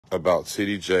about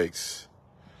T.D. Jakes,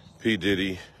 P.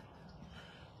 Diddy,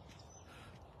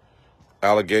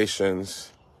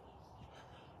 allegations.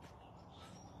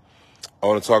 I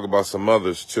want to talk about some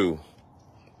others too.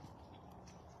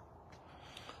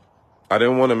 I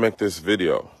didn't want to make this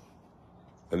video,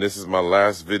 and this is my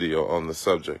last video on the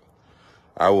subject.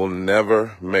 I will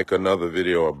never make another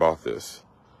video about this.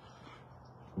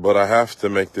 But I have to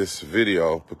make this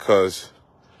video because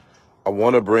I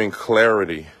want to bring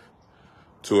clarity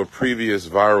to a previous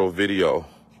viral video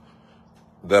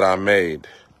that I made.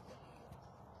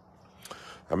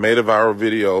 I made a viral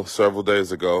video several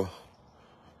days ago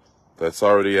that's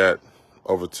already at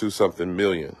over 2-something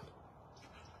million.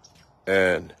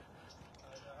 And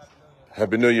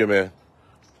Happy New Year, man.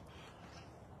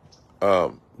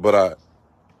 But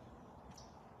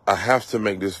I have to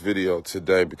make this video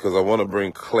today because I want to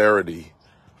bring clarity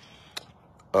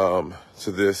to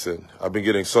this. And I've been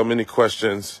getting so many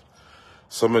questions.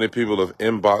 So many people have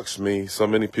inboxed me. So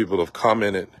many people have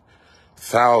commented.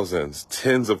 Thousands,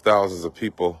 tens of thousands of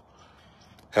people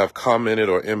have commented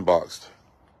or inboxed.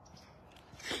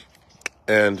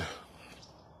 And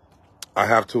I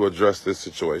have to address this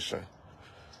situation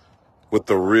with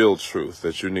the real truth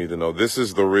that you need to know. This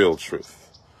is the real truth.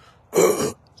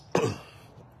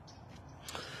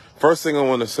 First thing I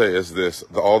want to say is this,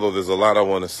 although there's a lot I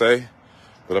want to say,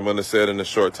 but I'm going to say it in a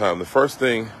short time. The first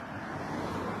thing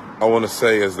I want to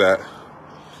say is that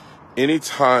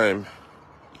anytime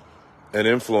an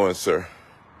influencer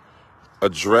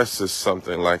addresses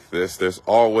something like this, there's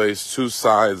always two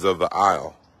sides of the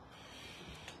aisle.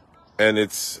 And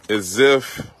it's as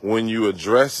if when you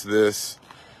address this,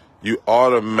 you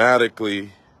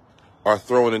automatically are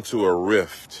thrown into a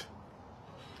rift.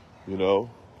 You know,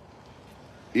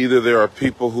 either there are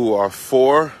people who are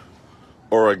for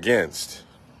or against.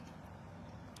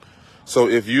 So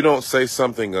if you don't say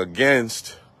something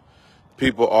against,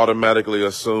 people automatically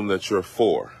assume that you're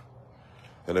for.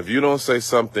 And if you don't say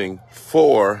something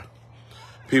for,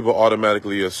 people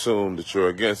automatically assume that you're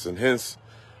against. And hence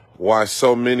why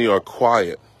so many are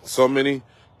quiet. So many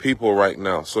people right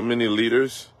now, so many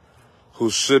leaders who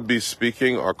should be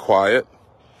speaking are quiet.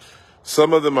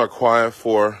 Some of them are quiet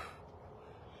for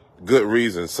good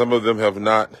reasons. Some of them have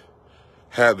not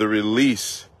had the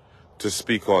release to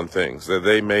speak on things that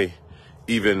they may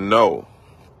even know.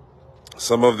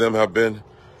 Some of them have been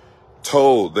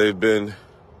told, they've been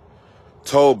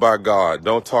told by God,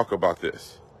 don't talk about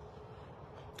this.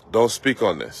 Don't speak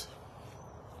on this.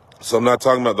 So I'm not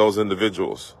talking about those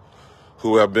individuals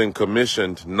who have been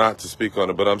commissioned not to speak on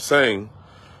it, but I'm saying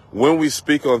when we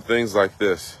speak on things like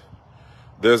this,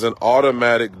 there's an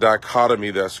automatic dichotomy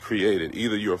that's created.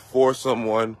 Either you're for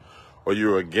someone or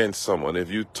you're against someone. If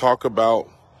you talk about,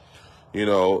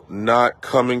 not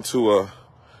coming to a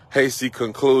hasty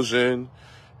conclusion,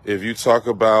 if you talk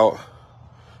about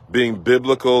being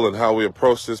biblical and how we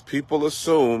approach this, people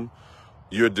assume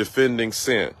you're defending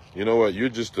sin. You know what? You're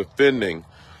defending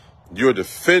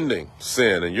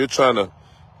sin, and you're trying to,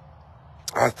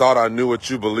 I thought I knew what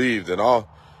you believed and all.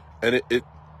 And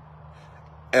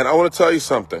and I want to tell you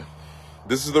something.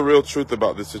 This is the real truth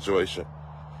about this situation.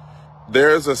 There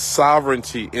is a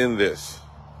sovereignty in this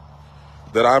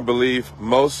that I believe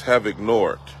most have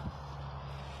ignored.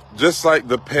 Just like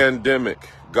the pandemic,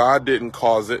 God didn't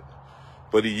cause it,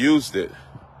 but he used it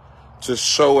to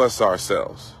show us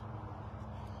ourselves.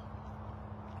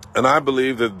 And I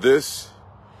believe that this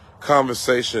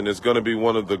conversation is going to be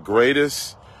one of the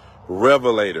greatest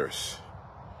revelators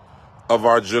of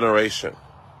our generation.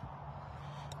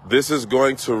 This is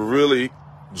going to really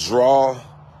draw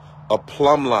a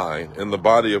plumb line in the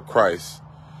body of Christ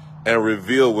and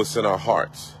reveal what's in our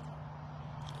hearts.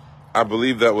 I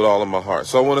believe that with all of my heart.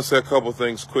 So I want to say a couple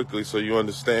things quickly so you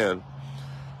understand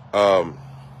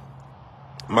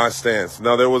my stance.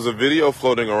 Now, there was a video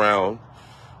floating around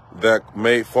that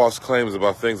made false claims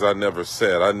about things I never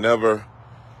said. I never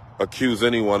accused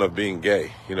anyone of being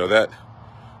gay.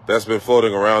 That's been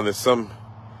floating around. That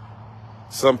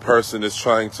some person is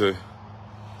trying to,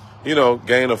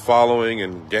 gain a following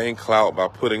and gain clout by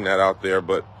putting that out there,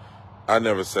 but I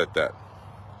never said that.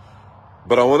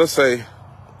 But I want to say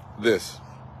this.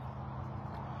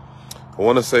 I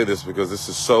want to say this because this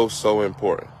is so, so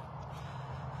important.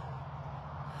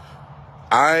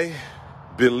 I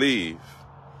believe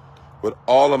with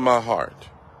all of my heart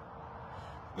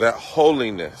that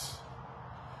holiness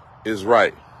is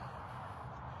right.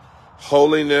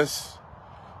 Holiness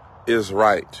is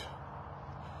right.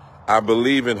 I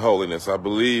believe in holiness. I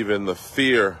believe in the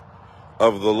fear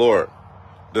of the Lord.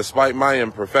 Despite my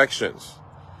imperfections,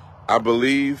 I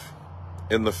believe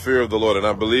in the fear of the Lord. And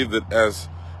I believe that as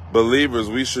believers,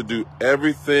 we should do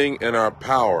everything in our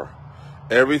power,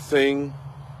 everything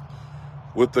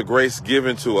with the grace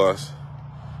given to us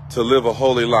to live a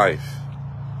holy life,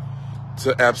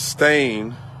 to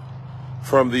abstain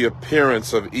from the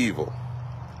appearance of evil.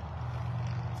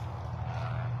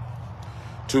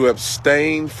 To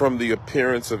abstain from the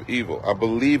appearance of evil. I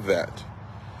believe that.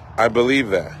 I believe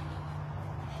that.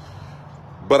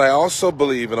 But I also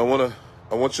believe, and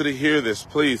I want you to hear this,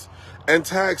 please, and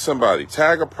tag somebody,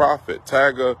 tag a prophet,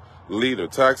 tag a leader,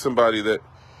 tag somebody that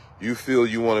you feel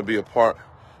you want to be a part,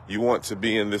 you want to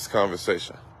be in this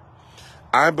conversation.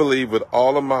 I believe with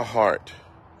all of my heart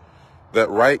that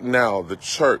right now the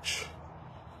church,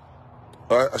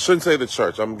 I shouldn't say the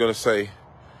church, I'm going to say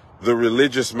the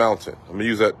religious mountain. I'm going to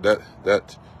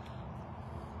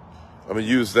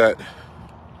use that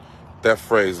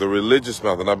phrase, the religious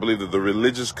mountain. I believe that the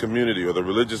religious community or the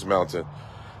religious mountain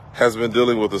has been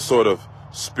dealing with a sort of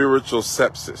spiritual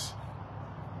sepsis.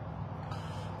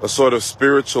 A sort of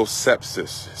spiritual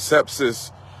sepsis.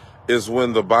 Sepsis is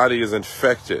when the body is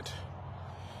infected.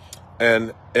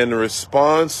 And in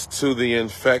response to the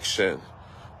infection,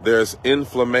 there's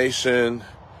inflammation,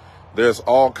 there's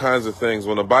all kinds of things.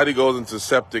 When the body goes into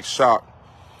septic shock,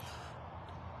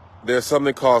 there's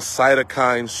something called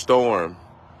cytokine storm,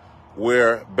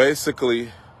 where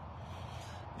basically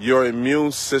your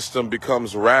immune system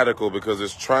becomes radical because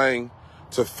it's trying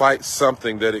to fight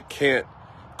something that it can't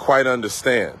quite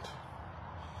understand.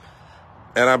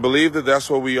 And I believe that that's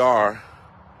where we are.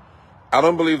 I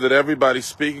don't believe that everybody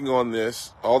speaking on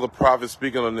this, all the prophets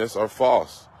speaking on this, are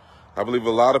false. I believe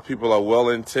a lot of people are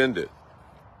well-intended.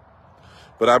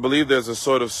 But I believe there's a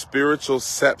sort of spiritual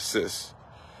sepsis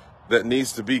that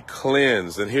needs to be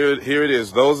cleansed. And here it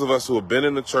is. Those of us who have been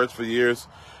in the church for years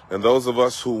and those of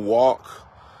us who walk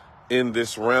in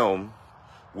this realm,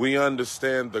 we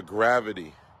understand the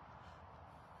gravity.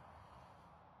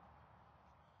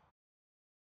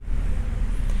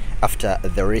 After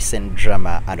the recent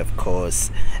drama and of course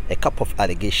a couple of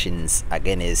allegations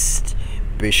against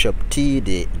Bishop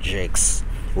T.D. Jakes,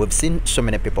 we've seen so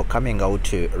many people coming out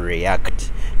to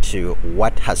react to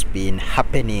what has been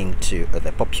happening to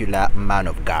the popular man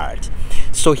of God.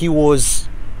 So he was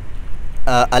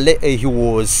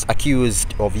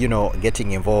accused of,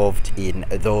 getting involved in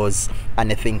those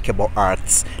unthinkable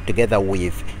acts together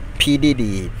with P.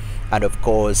 Diddy. And of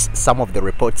course, some of the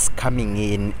reports coming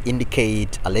in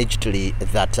indicate allegedly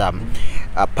that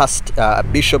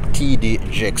Bishop T.D.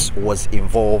 Jakes was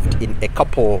involved in a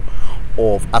couple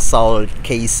of assault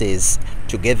cases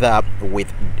together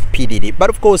with P. Diddy. But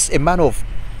of course, a man of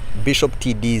Bishop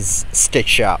T.D.'s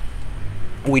stature,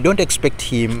 we don't expect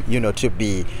him, to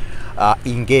be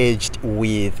engaged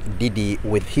with Diddy,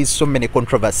 with his so many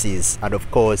controversies and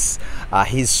of course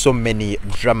his so many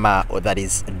drama that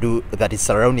is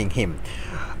surrounding him.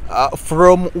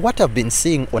 From what I've been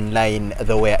seeing online,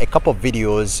 there were a couple of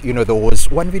videos. There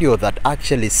was one video that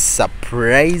actually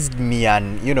surprised me,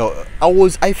 and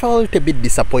I felt a bit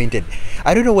disappointed.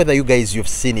 I don't know whether you guys you've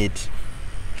seen it,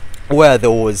 where there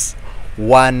was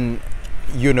one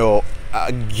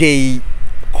gay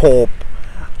cop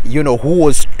who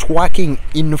was twerking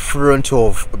in front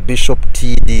of Bishop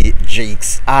T.D.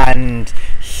 Jakes, and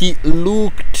he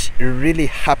looked really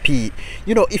happy.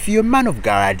 If you're a man of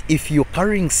God, if you're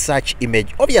carrying such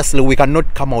image, obviously we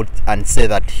cannot come out and say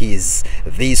that he's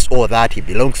this or that, he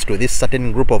belongs to this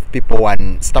certain group of people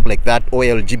and stuff like that, or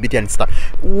LGBT and stuff.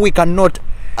 We cannot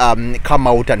come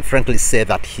out and frankly say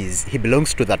that he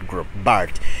belongs to that group.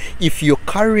 But if you're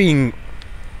carrying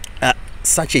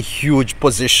such a huge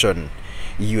position,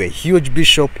 you're a huge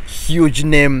bishop, huge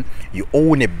name, you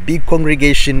own a big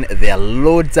congregation, there are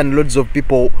loads and loads of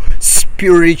people,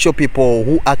 spiritual people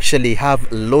who actually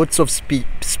have lots of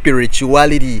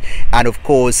spirituality, and of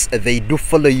course they do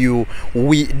follow you.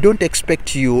 We don't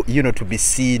expect you to be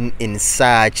seen in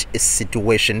such a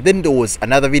situation. Then there was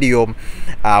another video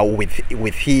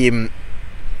with him,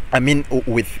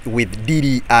 with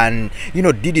Diddy, and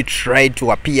Diddy tried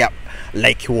to appear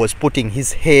like he was putting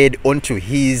his head onto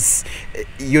his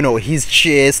his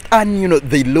chest, and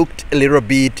they looked a little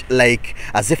bit like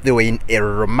as if they were in a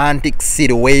romantic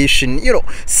situation.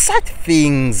 Such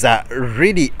things are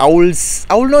really, I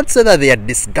will not say that they are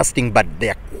disgusting, but they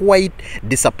are quite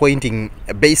disappointing,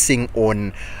 basing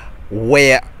on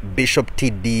where Bishop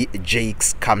T.D.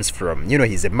 Jakes comes from.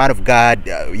 He's a man of God.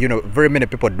 Very many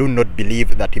people do not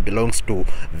believe that he belongs to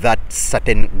that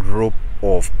certain group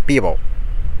of people.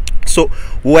 So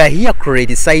we're here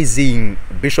criticizing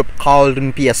Bishop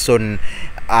Carlton Pearson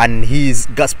and his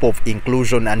gospel of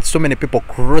inclusion, and so many people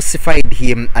crucified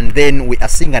him. And then we are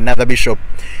seeing another bishop,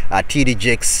 TD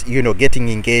Jakes, getting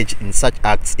engaged in such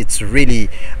acts. It's really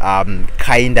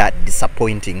kind of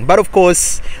disappointing. But of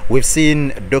course, we've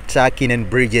seen Dr. Kynan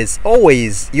Bridges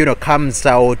always comes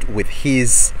out with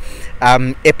his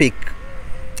epic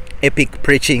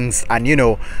preachings and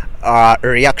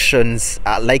reactions,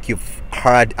 like you've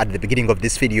heard at the beginning of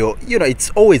this video. It's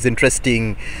always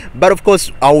interesting. But of course,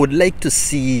 I would like to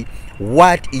see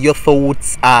what your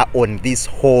thoughts are on this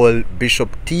whole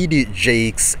Bishop TD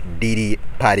Jakes Diddy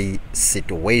party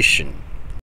situation.